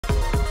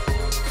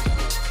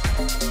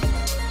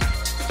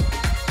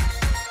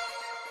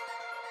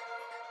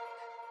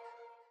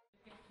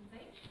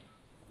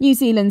New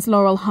Zealand's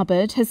Laurel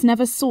Hubbard has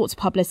never sought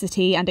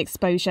publicity and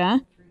exposure,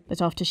 but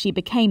after she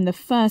became the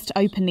first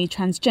openly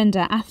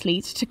transgender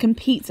athlete to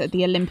compete at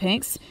the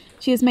Olympics,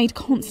 she has made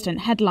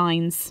constant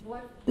headlines.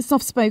 The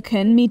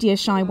soft-spoken,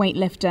 media-shy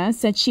weightlifter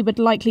said she would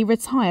likely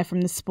retire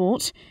from the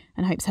sport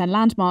and hopes her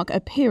landmark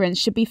appearance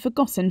should be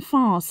forgotten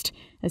fast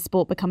as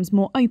sport becomes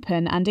more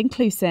open and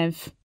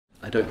inclusive.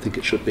 I don't think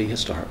it should be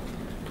historic.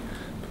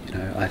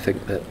 I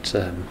think that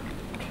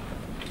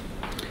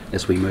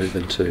as we move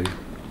into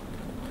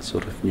a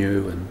sort of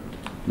new and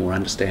more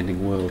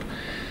understanding world,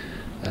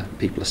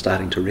 people are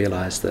starting to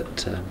realise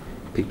that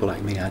people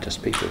like me are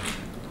just people.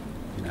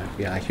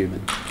 We are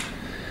human,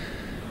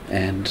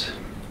 and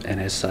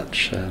as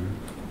such,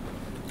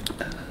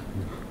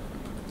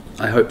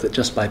 I hope that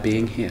just by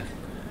being here,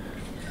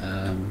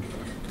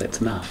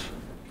 that's enough.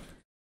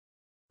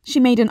 She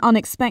made an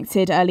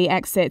unexpected early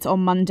exit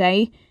on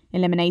Monday,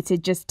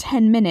 eliminated just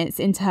 10 minutes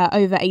into her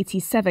over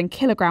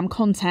 87-kilogram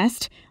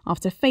contest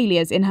after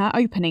failures in her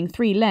opening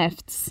 3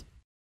 lifts.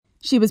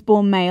 She was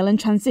born male and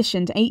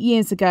transitioned 8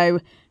 years ago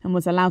and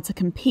was allowed to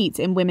compete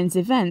in women's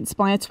events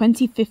by a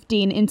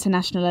 2015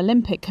 International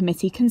Olympic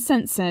Committee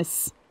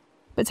consensus.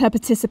 But her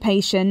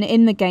participation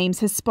in the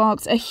Games has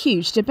sparked a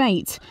huge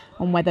debate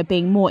on whether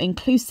being more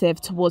inclusive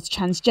towards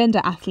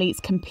transgender athletes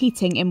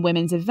competing in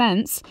women's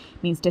events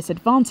means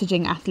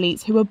disadvantaging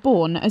athletes who are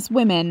born as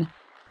women.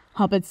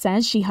 Hubbard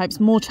says she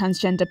hopes more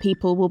transgender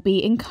people will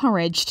be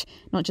encouraged,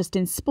 not just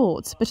in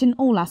sport, but in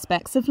all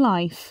aspects of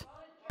life.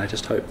 I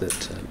just hope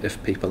that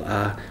if people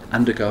are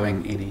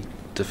undergoing any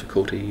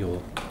difficulty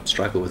or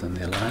struggle within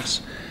their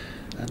lives,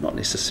 not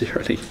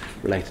necessarily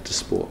related to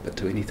sport, but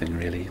to anything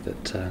really,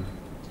 that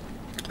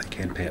they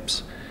can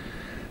perhaps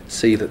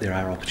see that there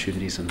are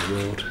opportunities in the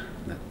world,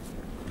 that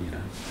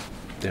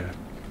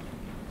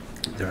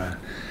there are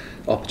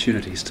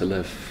opportunities to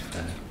live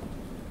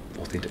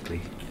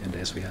authentically and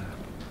as we are.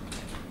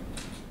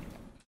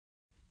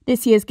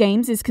 This year's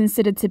Games is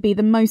considered to be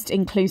the most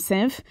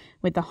inclusive,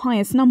 with the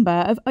highest number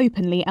of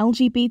openly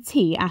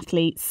LGBT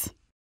athletes.